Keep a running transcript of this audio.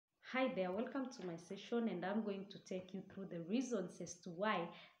Hi there, welcome to my session, and I'm going to take you through the reasons as to why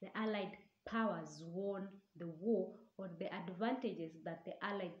the Allied powers won the war, or the advantages that the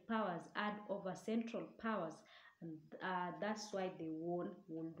Allied powers had over Central powers, and that's why they won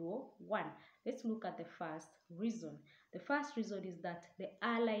World War One. Let's look at the first reason. The first reason is that the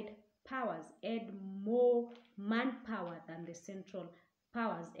Allied powers had more manpower than the Central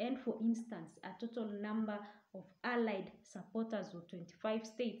powers, and for instance, a total number of Allied supporters were 25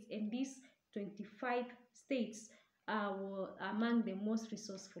 states, and these 25 states were among the most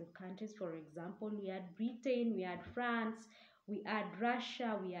resourceful countries. For example, we had Britain, we had France, we had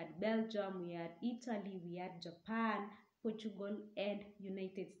Russia, we had Belgium, we had Italy, we had Japan, Portugal, and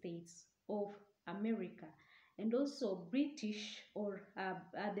United States of America. And also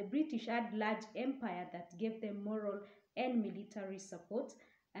the British had large empire that gave them moral and military support,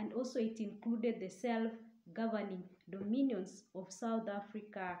 and also it included the self-governing dominions of South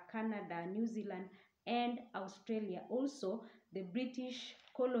Africa, Canada, New Zealand, and Australia. Also, the British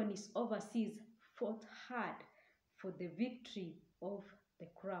colonies overseas fought hard for the victory of the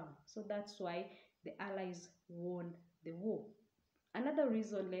crown. So that's why the Allies won the war. Another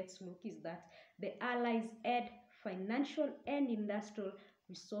reason, let's look, is that the Allies had financial and industrial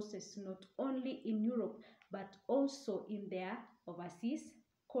resources not only in Europe but also in their overseas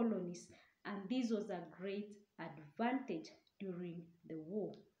colonies, and this was a great advantage during the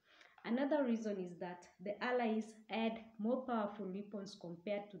war. Another reason is that the Allies had more powerful weapons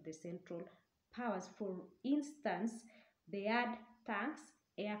compared to the Central powers. For instance, they had tanks,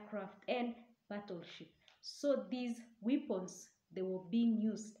 aircraft, and battleships. So these weapons, they were being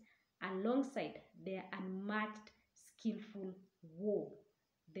used alongside their unmatched skillful war,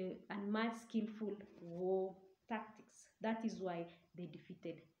 the unmatched skillful war tactics. That is why they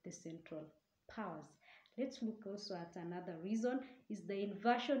defeated the Central powers. Let's look also at another reason, is the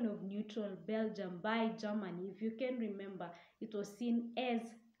invasion of neutral Belgium by Germany. If you can remember, it was seen as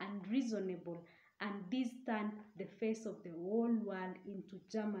unreasonable, and this turned the face of the whole world into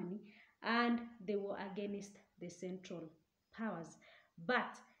Germany, and they were against the Central powers.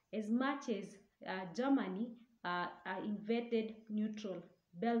 But as much as Germany invaded neutral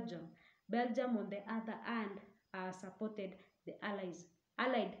Belgium, Belgium on the other hand supported the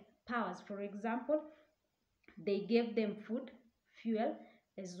Allied powers. For example, they gave them food, fuel,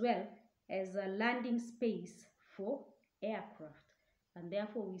 as well as a landing space for aircraft. And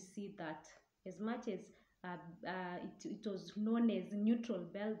therefore, we see that as much as it was known as neutral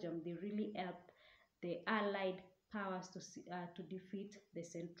Belgium, they really helped the Allied powers to defeat the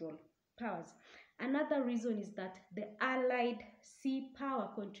Central powers. Another reason is that the Allied sea power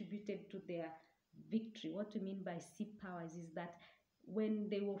contributed to their victory. What we mean by sea powers is that when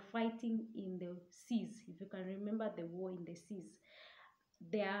they were fighting in the seas, if you can remember the war in the seas,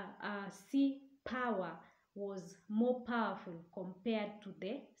 their sea power was more powerful compared to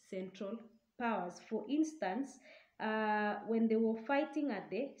the Central powers. For instance, when they were fighting at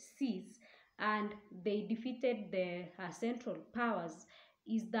the seas and they defeated the Central powers,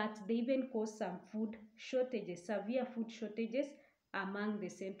 is that they even caused some food shortages, severe food shortages among the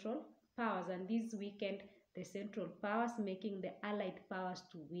Central powers, and this weakened the Central powers, making the Allied powers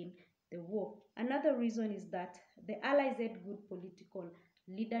to win the war. Another reason is that the Allies had good political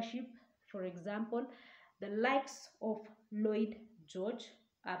leadership. For example, the likes of Lloyd George,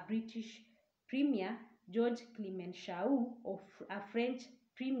 a British premier, George Clemenceau, of a French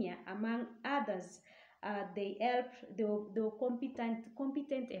premier, among others. They were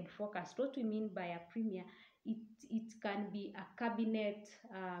competent and focused. What we mean by a premier, it can be a cabinet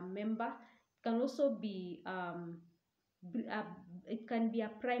member. It can also be it can be a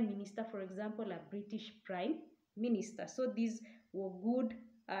prime minister, for example, a British prime minister. So these were good.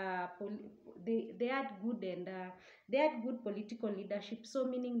 They had good and they had good political leadership. So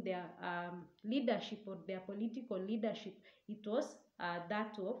meaning their leadership, or their political leadership, it was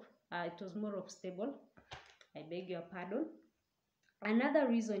it was more of stable. I beg your pardon. Another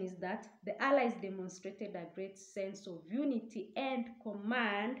reason is that the Allies demonstrated a great sense of unity and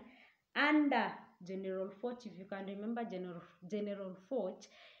command under General Foch. If you can remember, General Foch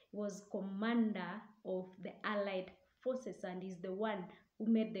was commander of the Allied forces, and is the one who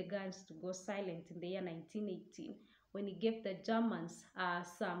made the guns to go silent in the year 1918, when he gave the Germans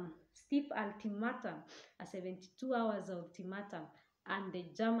some stiff ultimatum, a 72 hours ultimatum, and the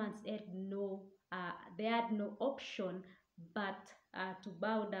Germans had no option but to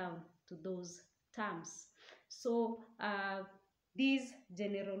bow down to those terms. So this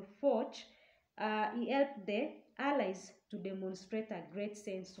General Foch, he helped the Allies to demonstrate a great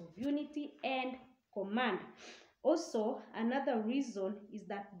sense of unity and command. Also, another reason is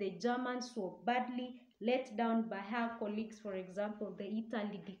that the Germans were badly let down by her colleagues, for example, the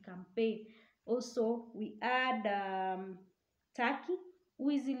Italy di campaign. Also, we had Turkey,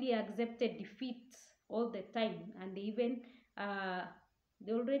 who easily accepted defeat all the time, and they even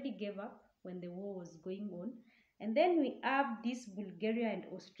they already gave up when the war was going on. And then we have this Bulgaria and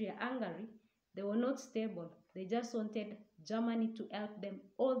Austria-Hungary. They were not stable. They just wanted Germany to help them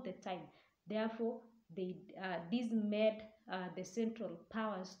all the time. Therefore, this made the Central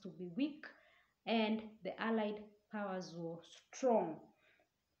Powers to be weak, and the Allied powers were strong.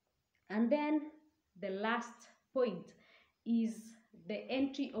 And then the last point is the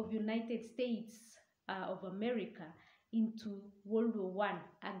entry of United States of America into World War One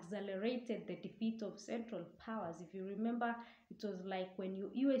accelerated the defeat of Central Powers. If you remember, it was like when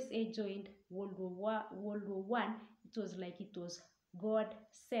USA joined World War One, it was like it was God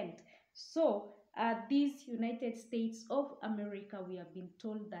sent. So these United States of America, we have been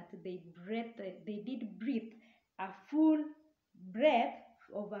told that they did breathe a full breath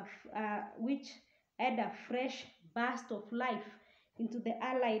of which had a fresh burst of life into the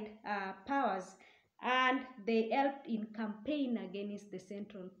Allied powers, and they helped in campaign against the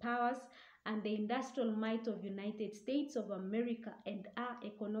Central Powers, and the industrial might of United States of America and our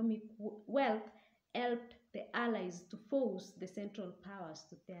economic wealth helped the Allies to force the Central Powers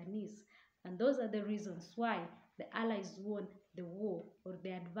to their knees. And those are the reasons why the Allies won the war, or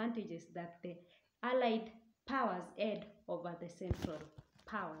the advantages that the Allied powers had over the Central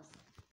Powers.